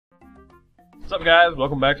What's up, guys?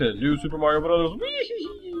 Welcome back to New Super Mario Bros.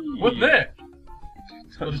 Whee! With Nick.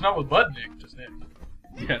 But it's not with Bud Nick, just Nick.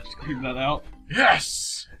 Yeah, just keep that out.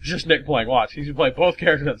 Yes! It's just Nick playing. Watch, he should play both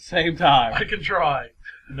characters at the same time. I can try.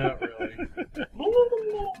 Not really.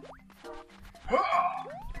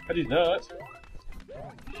 Petey's nuts.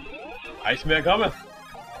 Iceman coming.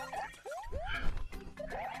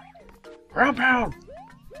 Ground pound.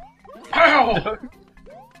 Ow!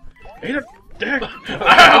 Eat a dick.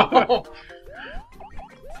 Ow!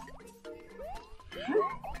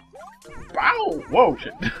 Ow! Whoa,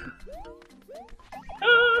 shit. What's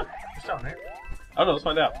down there? I don't know, let's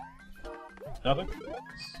find out. Nothing?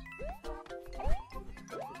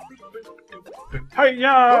 Hey,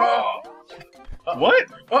 yeah! What?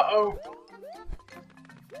 Uh-oh.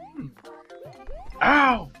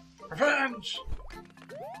 Ow! Revenge!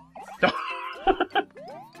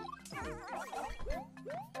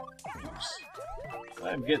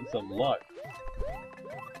 I'm getting some luck.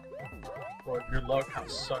 Boy, your luck kind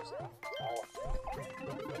of sucks.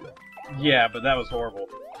 Yeah, but that was horrible.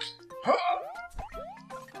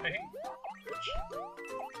 Hey.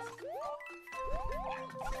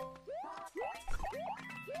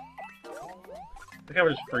 I think I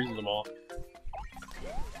was just freezing them all.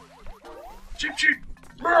 Cheep cheep!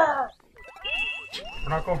 We're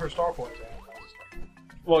not going for star points, eh?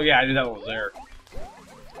 Well, yeah, I knew that one was there.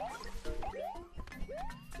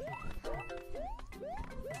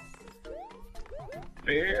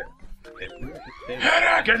 Bear.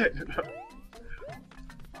 Get it!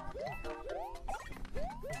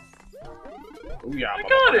 Oh yeah, I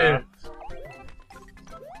got it!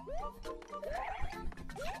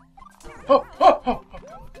 Oh, oh, oh.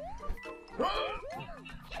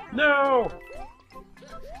 No!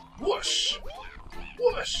 Whoosh!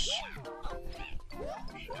 Whoosh!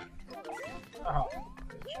 Oh,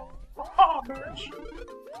 bitch. Oh, bitch.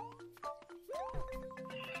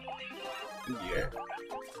 Yeah.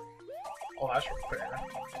 Oh, that's fair.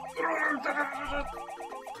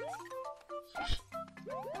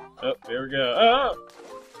 Oh, there we go. Oh!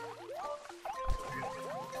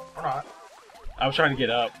 Or not. I was trying to get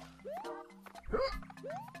up.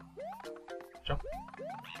 Jump.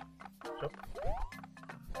 Jump.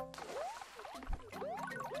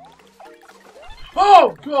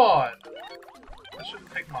 Oh, God! I should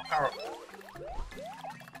have taken my power up. I'll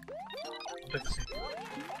take the seat.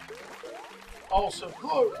 Oh, so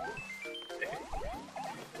close!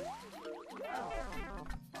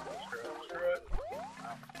 Screw it.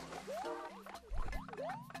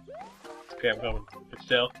 Okay, I'm coming. It's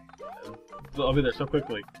still. I'll be there so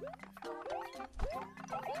quickly.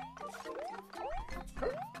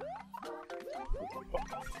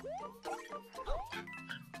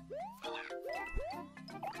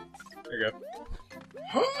 There you go.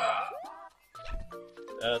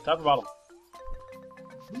 Top or bottom?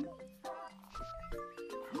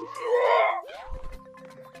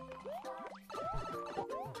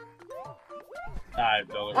 I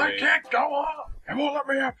don't know. I can't go up! It won't let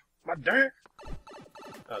me up! My dick!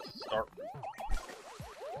 Let's start.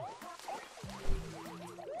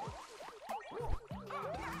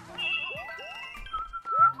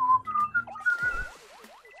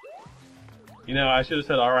 You know, I should have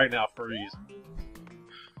said, alright now, freeze.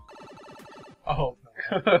 Oh,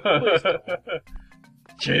 no. Please don't.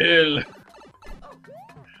 Chill!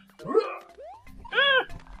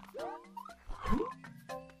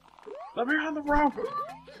 Let me on the rope!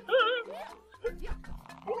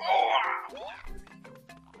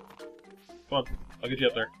 Come on, I'll get you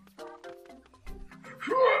up there.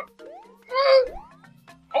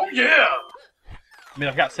 Oh, yeah! I mean,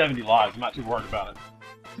 I've got 70 lives, I'm not too worried about it.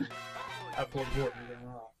 I pulled the board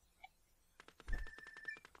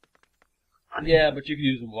and Yeah, but you can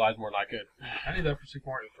use them lives more than I could. I need that for Super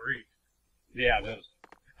Mario 3. Yeah, it is.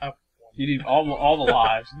 Oh, You need all the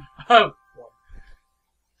lives. oh.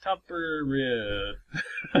 Topper,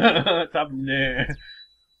 Top, nah.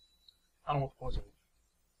 I don't want the poison.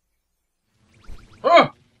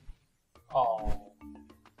 Oh! Oh.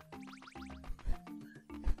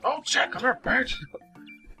 Oh, shit! Come here, bitch!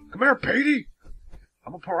 Come here, Petey!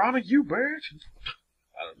 I'm a piranha, you bitch!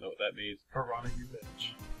 I don't know what that means. Piranha, you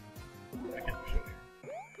bitch. I can't show you.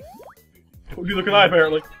 Oh, you look at I,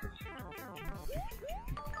 apparently.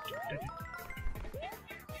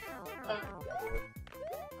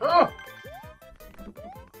 Oh!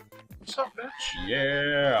 What's up, bitch?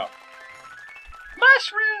 Yeah!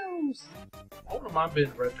 Mushrooms! I wouldn't mind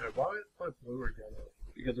being red toad. Why would it play blue or yellow?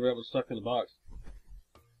 Because the red was stuck in the box.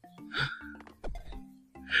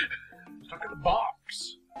 Stuck in the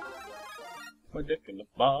box. My dick in the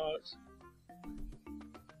box.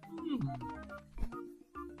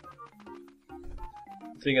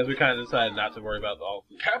 Seeing as we kind of decided not to worry about all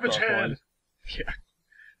the Cabbage dark head. ones. Yeah.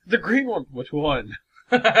 The green one. Which one?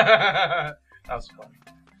 That was funny.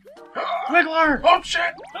 Wiggler! Oh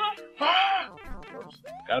shit! Ah!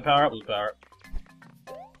 Gotta power up with power up.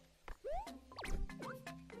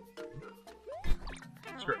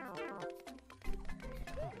 Screw it.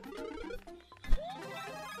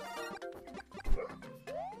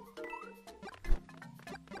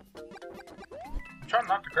 I'm trying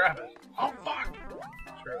not to grab it. Oh fuck!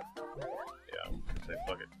 Screw it. Yeah, I'm gonna say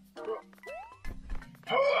fuck it.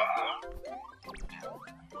 Oh!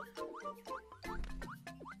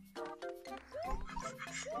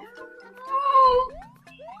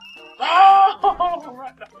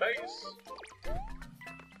 Right in the face.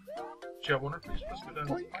 Gee, I wonder if we're supposed to go down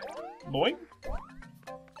this pipe. Boing?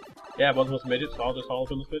 Yeah, both of us midgets, so I'll just haul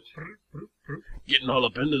up in this bitch. Getting all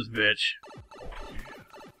up in this bitch.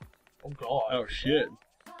 Oh god. Oh shit.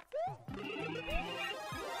 Right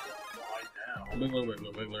now. Wiggler,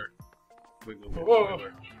 wiggler, wiggler. Wiggler, wiggler, Whoa.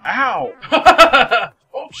 wiggler. Ow!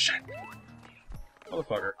 Oh shit!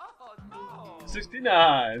 Motherfucker.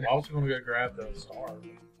 69! I was gonna go grab the star.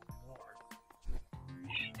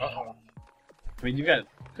 Uh-oh. I mean, you got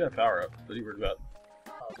a power up. What are you worried about?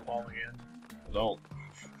 I was falling in. Don't.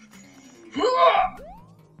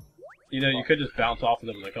 You know, you could just bounce off of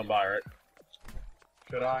them when they come by, right?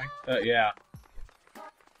 Could I? Yeah.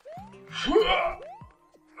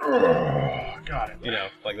 Got it. You know,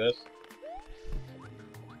 like this.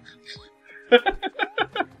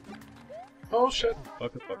 Oh shit.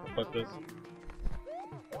 Fuck this, fuck this, fuck this.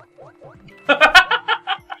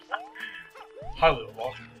 Highly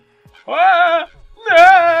illogical. Ah!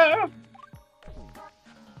 No!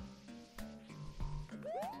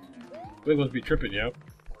 Wigglers be tripping, yo.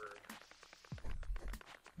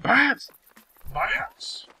 Bats!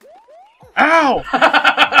 Bats! Ow!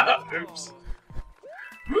 Oops.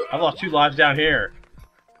 I've lost 2 lives down here.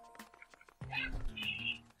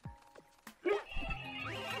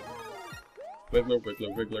 Wiggler,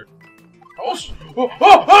 wiggler, wiggler. Oh,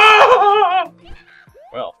 oh.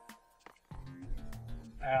 Well.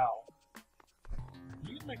 Ow.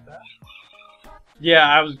 You can make that. Yeah,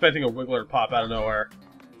 I was expecting a wiggler to pop out of nowhere.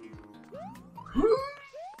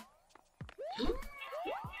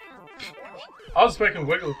 I was expecting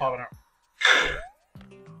Wiggler popping out.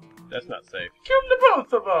 That's not safe. Kill the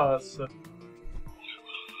both of us!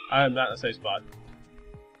 I am not in a safe spot.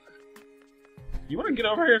 You want to get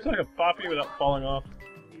over here so I can pop you without falling off?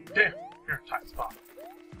 Damn, you're in a tight spot.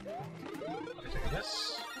 I'm taking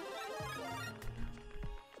this.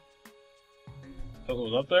 Something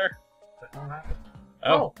was up there? What the hell happened?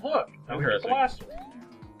 Oh, Oh, look! Now we get the interesting. last one.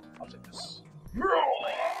 I'll take this.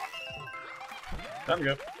 Time to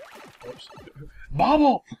go. Oops.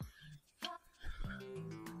 Bobble!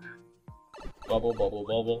 Bubble, bubble,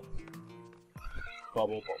 bubble.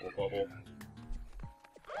 Bubble, bubble, bubble.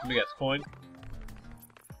 Somebody got coin.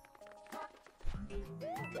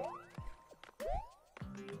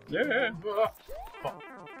 Yeah. Oh,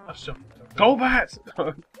 that's jumping. Go bats!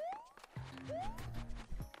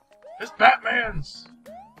 It's Batman's!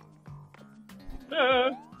 Ah.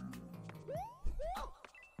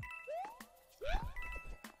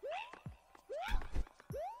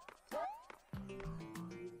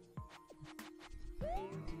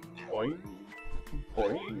 Boing.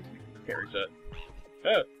 Boing. Can't reach that.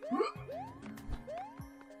 Ah.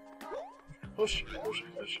 Push, push,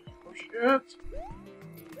 push, push it!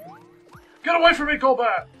 Get away from me,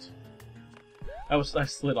 Golbat! I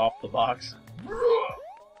slid off the box.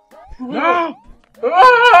 No!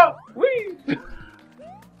 Ah! Whee!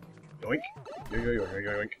 Yoink. Yoink, yoink, yoink,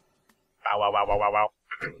 yoink. Bow, wow, wow, wow, wow, wow.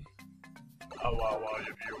 Oh, wow, wow,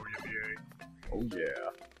 yippee, Oh, yeah.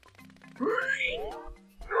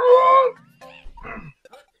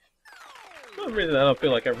 For some reason, I don't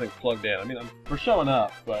feel like everything's plugged in. I mean, we're showing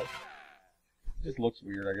up, but it just looks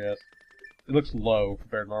weird, I guess. It looks low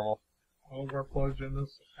compared to normal. Oh, we're plugged in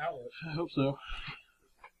this outlet. I hope so.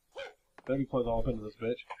 Better be plugged all up into this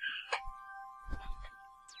bitch.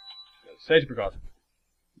 Safety precaution.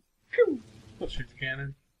 Phew. Shoot the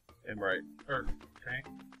cannon. And right. Or tank.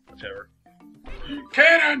 Whichever.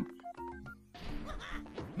 Cannon!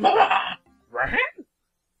 Right?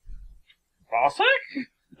 Bossick?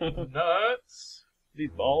 Nuts!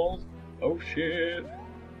 These balls. Oh shit.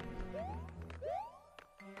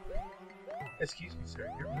 Excuse me, sir.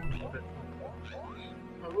 You're moving a bit.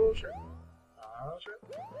 Oh shit. Oh shit.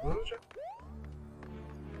 Oh shit.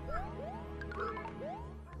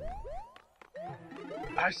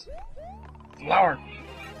 Nice. Flower.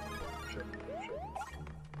 Shit. Shit.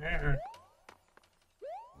 Yeah.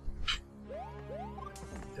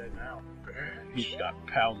 dead now. He got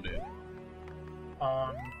pounded.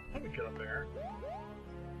 Let me get up there.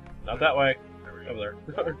 Not that way. There we go. Over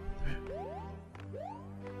there.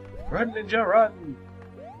 Run, ninja, run!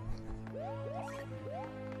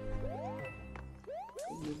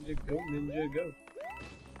 Go, ninja, go.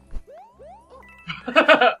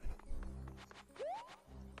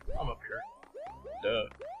 I'm up here. Duh.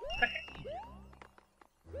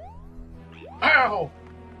 Ow!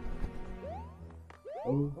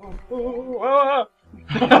 Oh, oh, oh,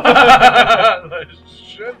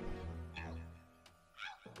 Shit.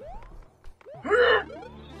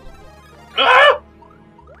 Ah!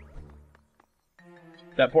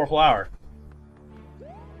 That poor flower.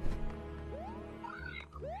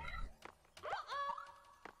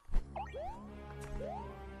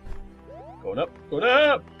 Going up, going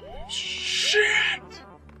up! Shit!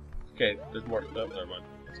 Okay, there's more stuff. Never mind.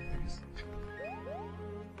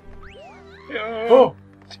 Oh!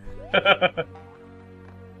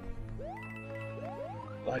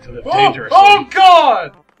 Lights live dangerously. Oh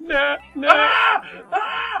God! Nah, nah, Ah!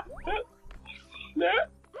 Ah! nah.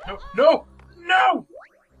 No! No! No!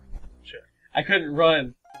 Shit. I couldn't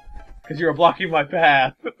run because you were blocking my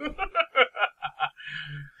path.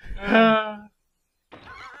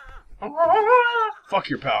 Fuck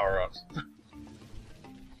your power-ups.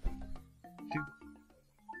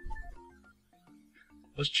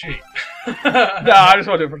 Let's cheat. No, I just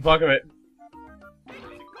want to do it for the fuck of it.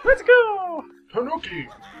 Let's go! Tanuki!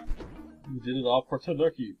 You did it all for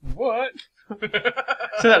Tanuki. What? Said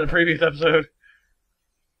that in the previous episode.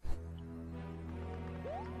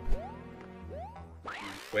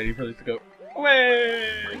 Waiting for this to go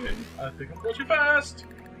away! I think I'm going too fast!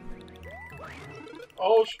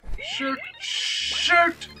 Oh, shoot!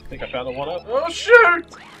 Shoot! I think I found the one up. Oh, shoot!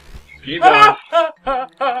 Keep going.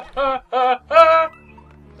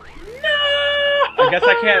 No! I guess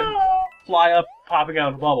I can't fly up popping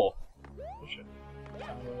out of the bubble. Oh, shit.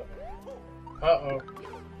 Uh-oh.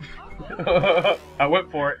 I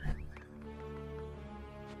went for it.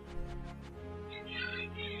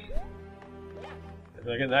 If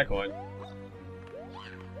I get that coin.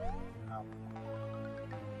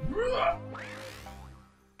 Oh,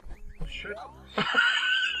 shit. It's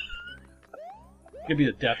gonna be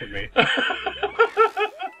the death of me.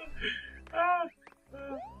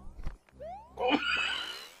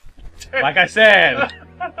 Like I said!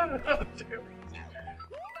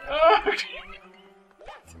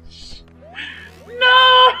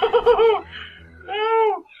 No!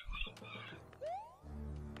 No!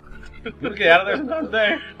 You get out of there sometime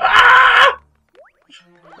today. Ah!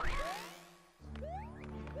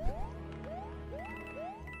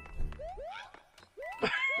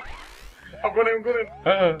 I'm going in.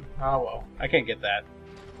 Oh well. I can't get that.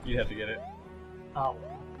 You have to get it. Oh.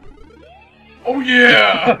 Oh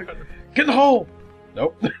yeah! Get in the hole!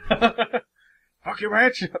 Nope. Fuck you,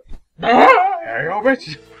 bitch! Ah! There you go,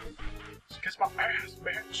 bitch! Kiss my ass,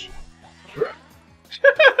 bitch!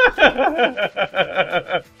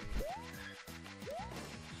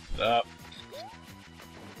 Stop.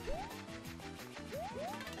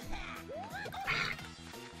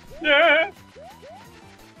 Yeah!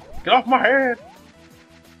 Get off my head!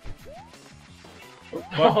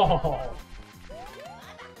 Oh.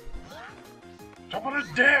 Jump on his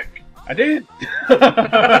dick! I did!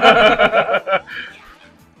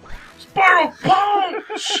 Spiral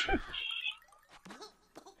punch!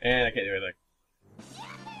 And I can't do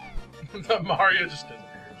anything. Mario just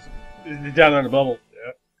disappears. He's down there in the bubble.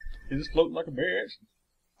 Yeah. He's just floating like a bitch.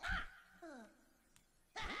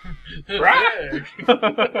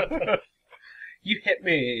 You hit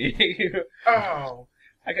me! Oh.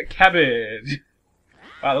 I got cabbage!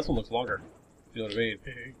 Wow, this one looks longer. You know what I mean?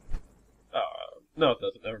 No, it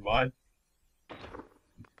doesn't. Never mind.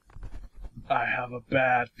 I have a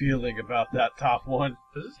bad feeling about that top one.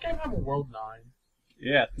 Does this game have a World 9?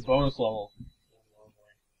 Yeah, it's the bonus level.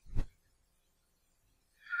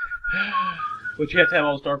 But you have to have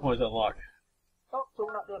all the star points unlocked. Oh, so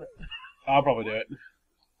we're not doing it. I'll probably do it.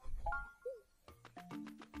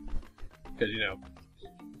 Because, you know.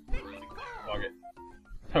 Fuck it.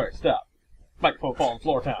 Alright, stop. Microphone fall on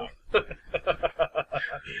floor time. Will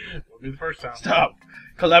be the first time. Stop.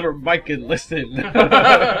 Collaborate, Mike, and listen.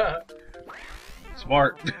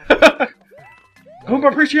 Smart. Goomba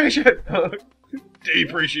appreciation!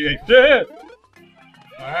 Depreciation!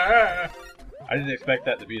 Ah. I didn't expect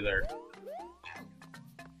that to be there.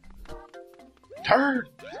 Turn!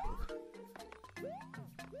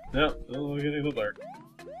 No, doesn't look anything there.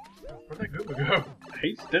 Where'd that Goomba go?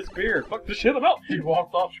 He's disappeared. Fuck the shit about. He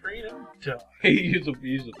walked off screen and died. He used a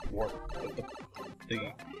warp with the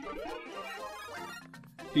thingy.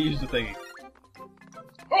 He used the thingy.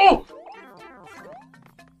 Oh!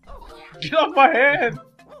 Get off my head!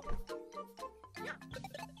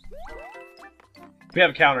 We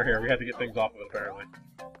have a counter here. We have to get things off of it, apparently.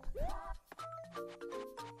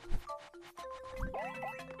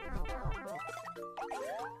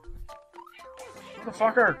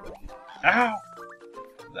 Motherfucker! Ow!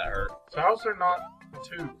 That hurt. So how's there not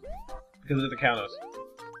two? Because it doesn't count us.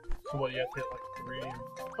 So what, you have to hit like 3 and...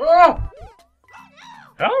 Oh!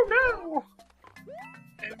 Oh no!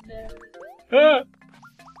 Ah!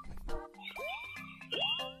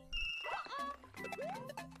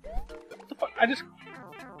 What the fuck? I just...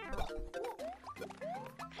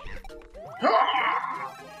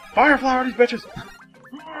 Fire flower these bitches!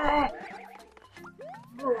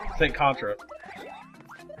 Think Contra.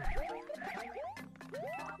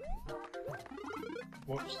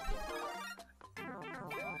 Whoops.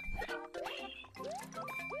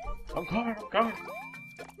 I'm coming, I'm coming!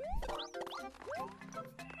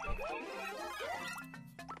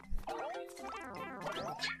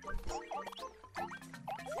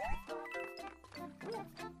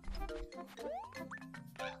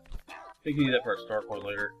 I think you need that for a star point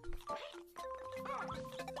later.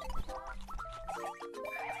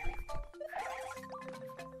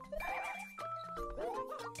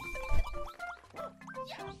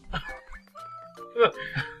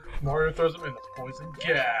 Mario throws him in the poison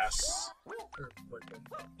gas.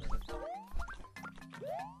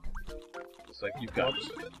 It's like you've got.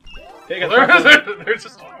 Hey, Well, there's a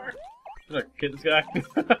star. Look, get this guy.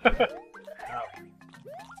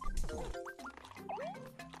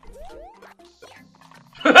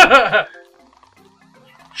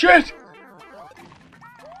 Shit!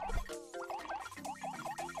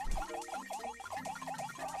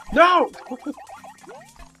 No!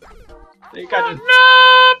 He got just,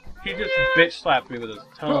 he just bitch slapped me with his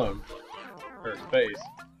tongue. Or his face.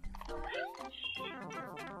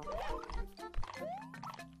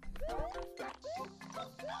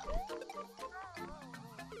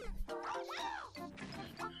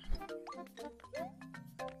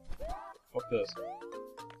 Fuck this.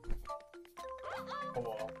 Come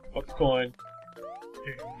on. Fuck the coin.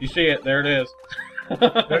 You see it, there it is.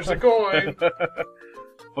 There's a coin!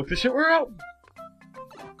 Fuck this shit, we're out!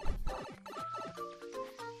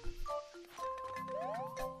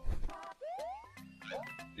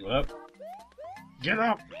 You went up? Get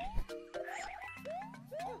up!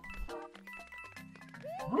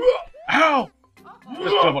 Ow!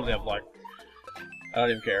 Just jump on the damn flag. I don't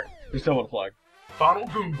even care. Just jump on the flag. Final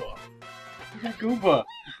Goomba. Look at Goomba!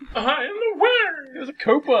 I am the winner! There's a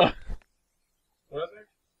Koopa! What is it?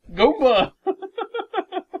 Goomba!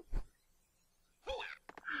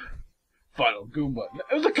 Final Goomba.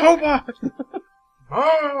 It was a Koopa!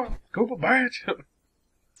 Ah! Koopa badge!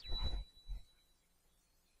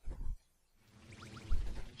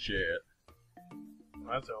 Shit.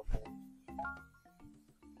 That's helpful.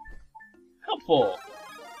 Helpful!